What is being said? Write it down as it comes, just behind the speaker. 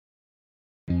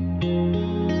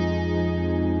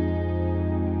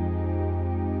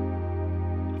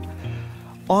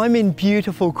I'm in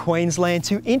beautiful Queensland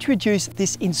to introduce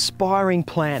this inspiring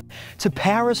plan to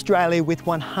power Australia with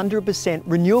 100%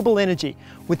 renewable energy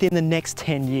within the next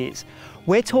 10 years.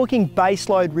 We're talking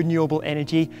baseload renewable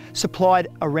energy supplied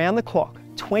around the clock,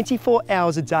 24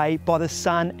 hours a day by the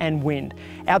sun and wind,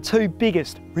 our two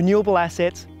biggest renewable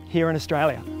assets here in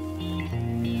Australia.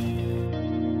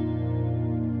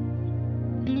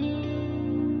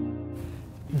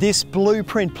 This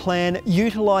blueprint plan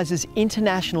utilises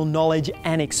international knowledge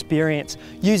and experience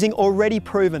using already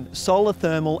proven solar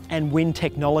thermal and wind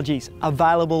technologies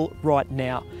available right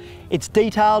now. It's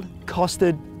detailed,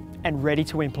 costed and ready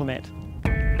to implement.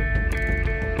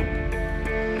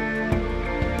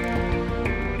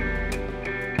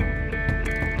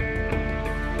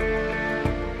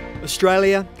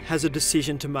 Australia has a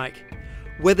decision to make,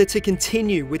 whether to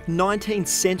continue with 19th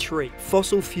century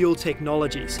fossil fuel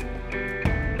technologies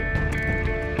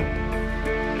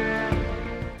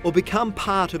or become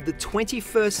part of the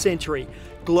 21st century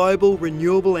global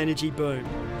renewable energy boom.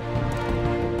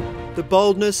 The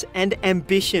boldness and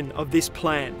ambition of this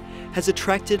plan has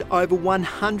attracted over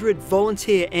 100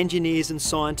 volunteer engineers and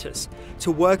scientists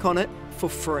to work on it for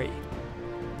free.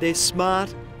 They're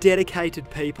smart, dedicated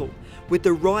people with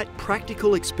the right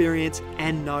practical experience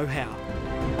and know-how.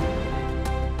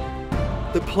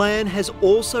 The plan has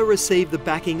also received the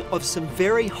backing of some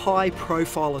very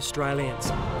high-profile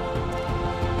Australians.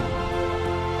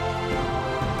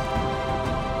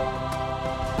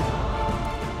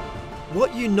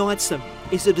 What unites them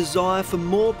is a desire for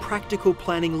more practical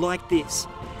planning like this,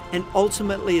 and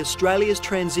ultimately Australia's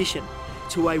transition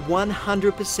to a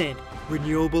 100%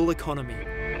 renewable economy.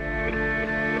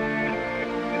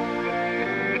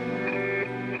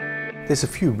 There's a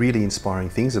few really inspiring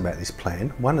things about this plan.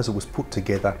 One is it was put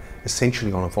together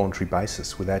essentially on a voluntary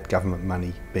basis without government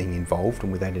money being involved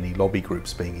and without any lobby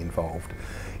groups being involved.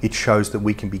 It shows that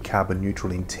we can be carbon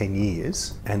neutral in 10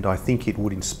 years, and I think it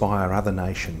would inspire other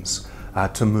nations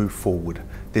to move forward.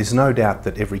 There's no doubt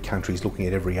that every country is looking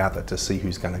at every other to see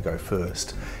who's going to go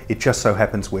first. It just so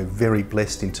happens we're very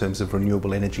blessed in terms of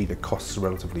renewable energy. The costs are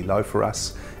relatively low for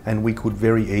us, and we could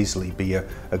very easily be a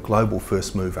global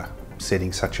first mover,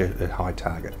 setting such a high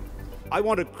target. I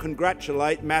want to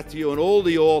congratulate Matthew and all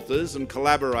the authors and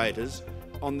collaborators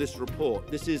on this report.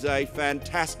 This is a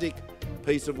fantastic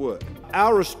piece of work.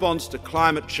 Our response to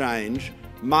climate change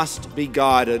must be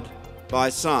guided by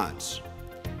science.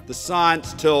 The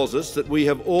science tells us that we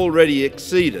have already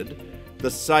exceeded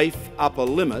the safe upper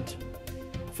limit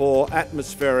for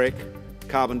atmospheric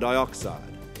carbon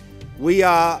dioxide. We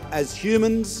are, as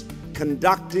humans,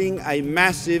 conducting a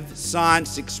massive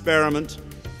science experiment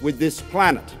with this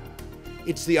planet.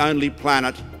 It's the only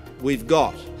planet we've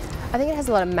got. I think it has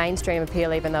a lot of mainstream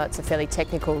appeal, even though it's a fairly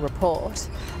technical report,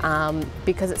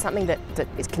 because it's something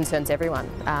that concerns everyone.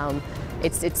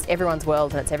 It's everyone's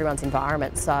world and it's everyone's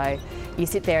environment. So you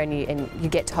sit there and you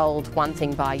get told one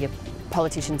thing by your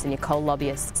politicians and your coal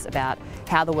lobbyists about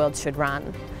how the world should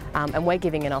run. And we're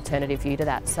giving an alternative view to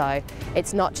that. So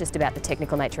it's not just about the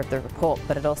technical nature of the report,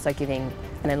 but it's also giving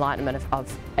an enlightenment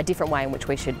of a different way in which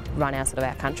we should run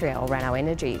our country or run our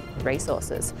energy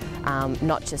resources,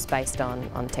 not just based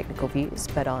on technical views,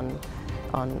 but on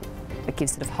it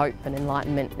gives sort of hope and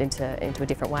enlightenment into a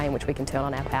different way in which we can turn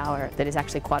on our power that is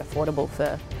actually quite affordable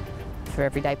for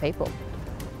everyday people.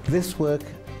 This work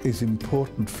is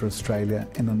important for Australia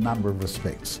in a number of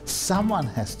respects. Someone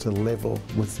has to level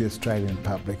with the Australian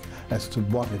public as to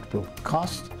what it will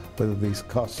cost, whether these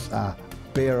costs are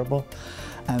bearable,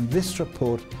 and this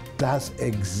report does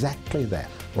exactly that.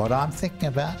 What I'm thinking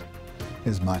about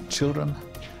is my children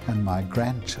and my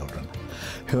grandchildren,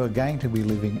 who are going to be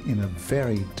living in a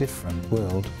very different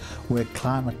world where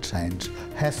climate change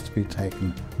has to be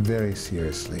taken very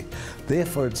seriously.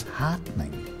 Therefore, it's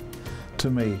heartening to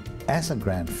me as a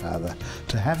grandfather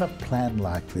to have a plan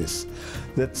like this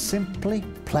that simply,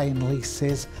 plainly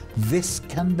says this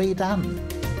can be done.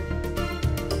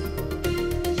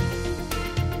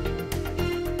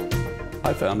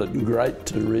 I found it great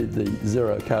to read the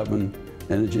Zero Carbon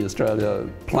Energy Australia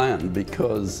plan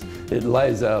because it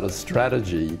lays out a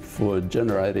strategy for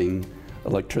generating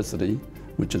electricity,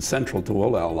 which is central to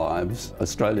all our lives.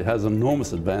 Australia has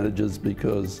enormous advantages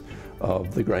because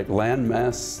of the great land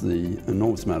mass, the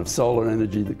enormous amount of solar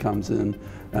energy that comes in,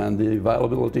 and the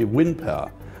availability of wind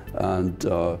power.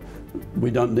 And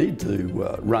we don't need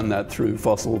to run that through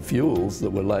fossil fuels that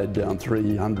were laid down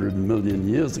 300 million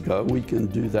years ago. We can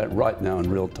do that right now in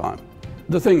real time.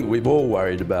 The thing that we've all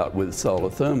worried about with solar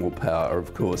thermal power,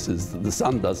 of course, is that the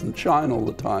sun doesn't shine all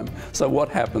the time. So what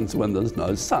happens when there's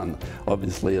no sun?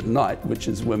 Obviously at night, which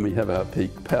is when we have our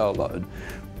peak power load.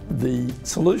 The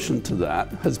solution to that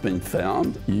has been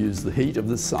found. Use the heat of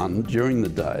the sun during the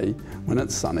day when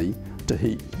it's sunny to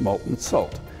heat molten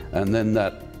salt, and then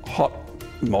that hot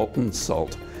molten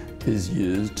salt is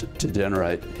used to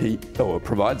generate heat, or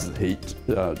provides the heat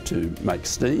to make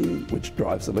steam, which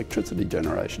drives electricity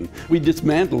generation. We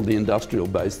dismantled the industrial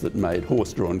base that made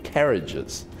horse-drawn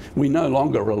carriages. We no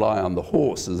longer rely on the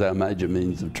horse as our major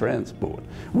means of transport.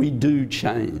 We do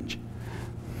change,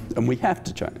 and we have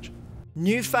to change.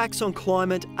 New facts on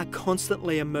climate are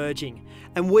constantly emerging,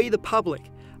 and we, the public,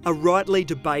 are rightly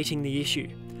debating the issue.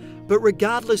 But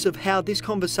regardless of how this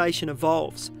conversation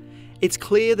evolves, it's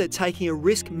clear that taking a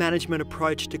risk management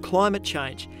approach to climate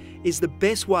change is the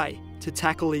best way to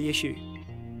tackle the issue.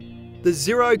 The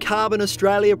Zero Carbon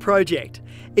Australia project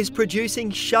is producing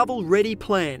shovel-ready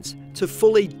plans to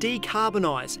fully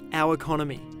decarbonise our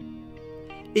economy.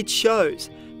 It shows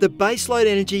that baseload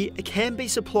energy can be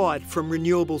supplied from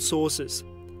renewable sources.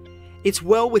 It's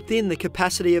well within the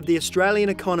capacity of the Australian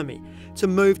economy to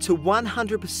move to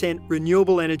 100%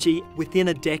 renewable energy within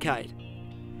a decade.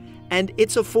 And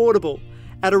it's affordable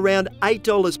at around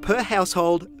 $8 per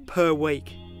household per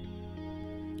week.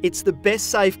 It's the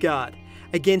best safeguard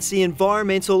against the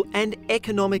environmental and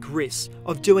economic risks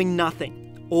of doing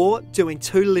nothing or doing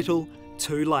too little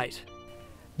too late.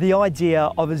 The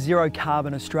idea of a Zero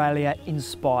Carbon Australia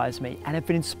inspires me, and if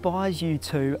it inspires you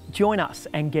too, join us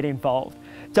and get involved.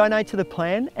 Donate to the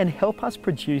plan and help us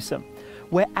produce them.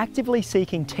 We're actively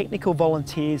seeking technical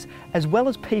volunteers as well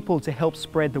as people to help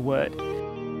spread the word.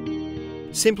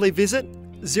 Simply visit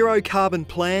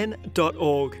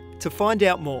zerocarbonplan.org to find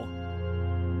out more.